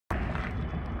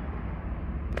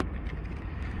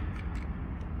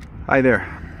Hi there,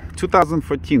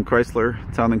 2014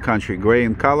 Chrysler Town & Country, gray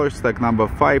in color, stock number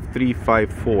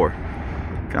 5354.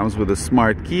 Comes with a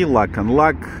smart key, lock and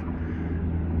lock,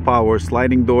 power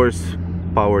sliding doors,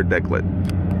 power deck lid.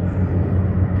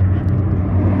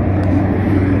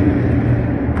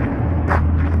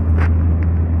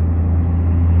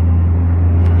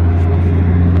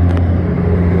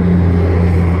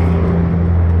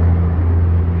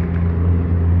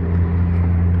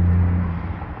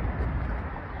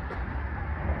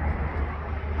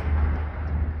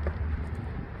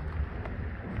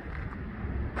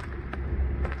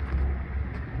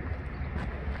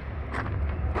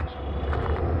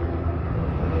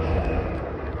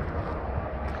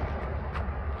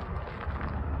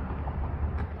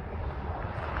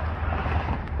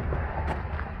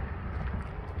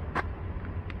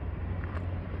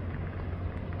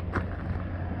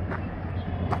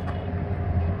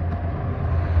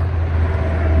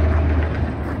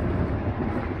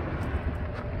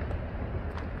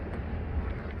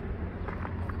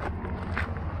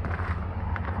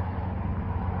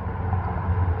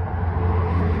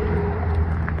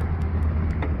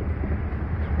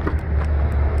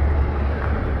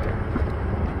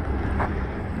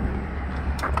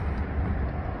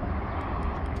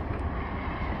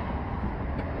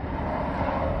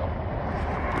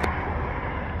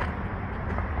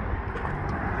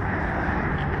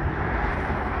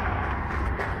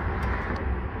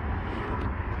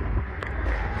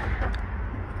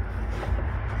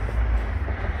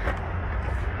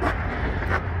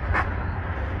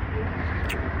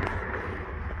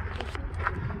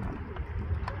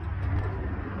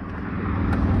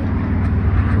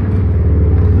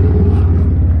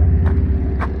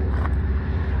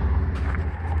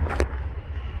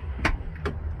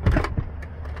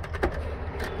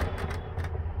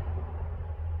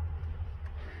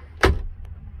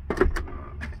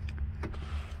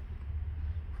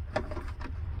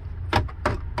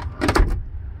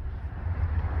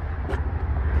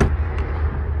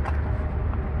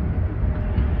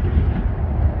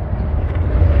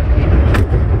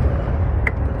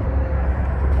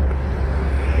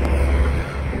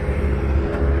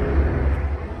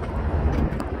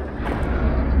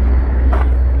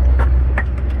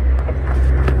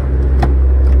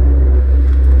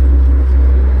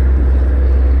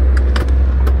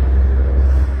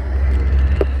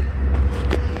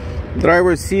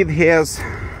 Driver's seat has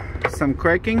some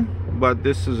cracking, but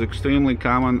this is extremely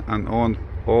common on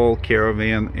all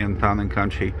caravan and town and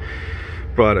country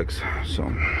products.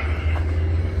 So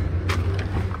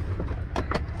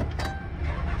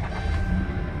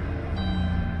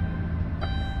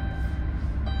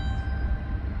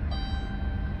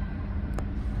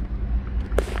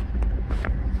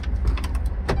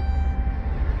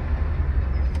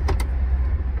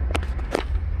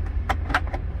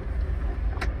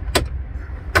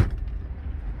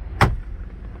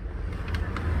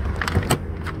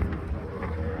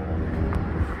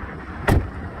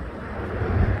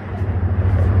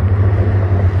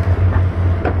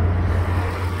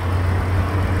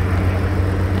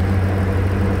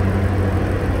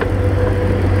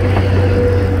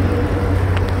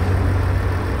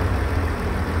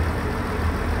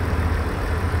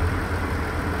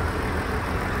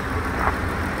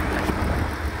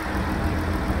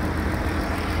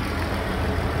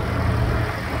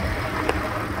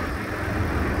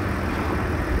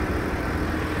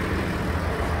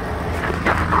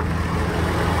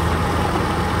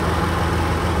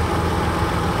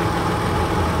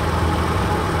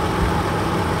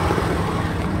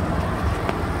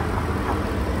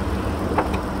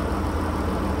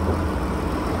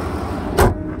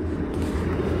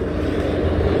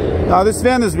now this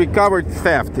van is recovered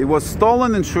theft. It was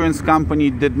stolen. Insurance company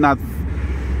didn't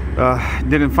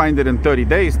find it in 30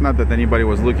 days. Not that anybody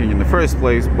was looking in the first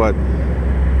place, but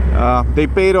they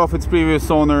paid off its previous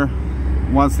owner.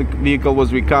 Once the vehicle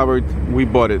was recovered, we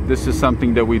bought it. This is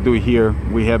something that we do here.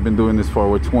 We have been doing this for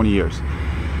over 20 years.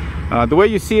 The way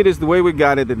you see it is the way we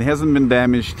got it. It hasn't been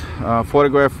damaged.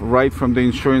 Photograph right from the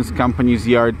insurance company's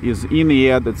yard is in the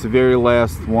ad. It's the very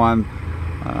last one.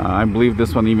 I believe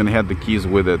this one even had the keys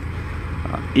with it.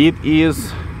 It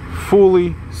is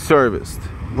fully serviced.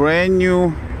 Brand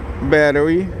new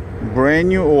battery, brand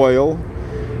new oil,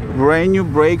 brand new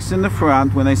brakes in the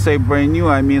front. When I say brand new,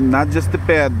 I mean not just the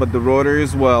pad, but the rotor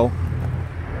as well.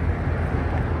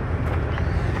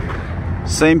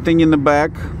 Same thing in the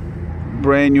back.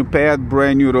 Brand new pad,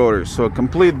 brand new rotor. So a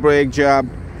complete brake job,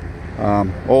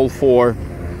 all four.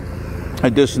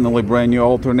 Additionally, brand new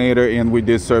alternator, and we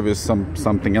did service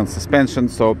something on suspension,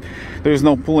 so there's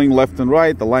no pulling left and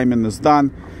right. Alignment is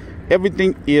done.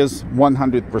 Everything is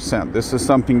 100%. This is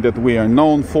something that we are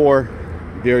known for.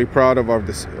 Very proud of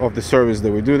the service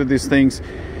that we do to these things.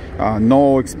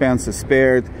 No expenses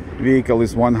spared. Vehicle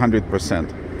is 100%.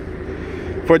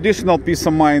 For additional peace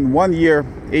of mind, 1 year,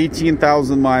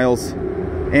 18,000 miles,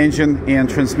 engine and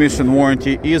transmission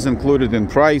warranty is included in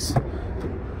price.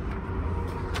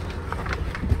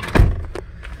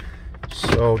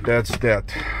 So that's that.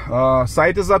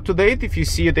 Site is up to date. If you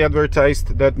see it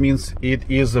advertised, that means it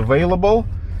is available.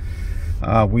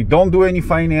 We don't do any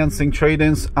financing.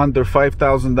 Trade-ins under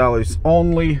 $5,000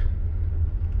 only.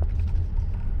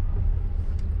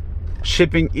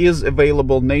 Shipping is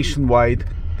available nationwide.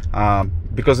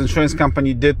 Because insurance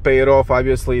company did pay it off.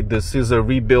 Obviously, this is a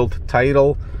rebuilt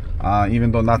title.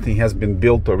 Even though nothing has been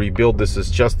built or rebuilt, this is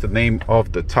just the name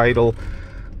of the title.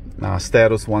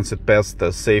 Status once it passed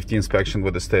the safety inspection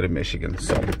with the state of Michigan.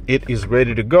 So it is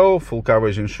ready to go. Full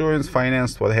coverage insurance,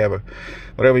 financed, whatever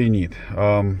you need.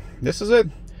 This is it.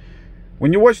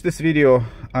 When you watch this video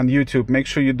on YouTube, make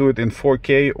sure you do it in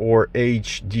 4K or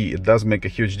HD. It does make a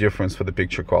huge difference for the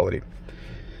picture quality.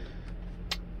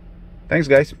 Thanks,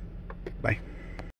 guys. Bye.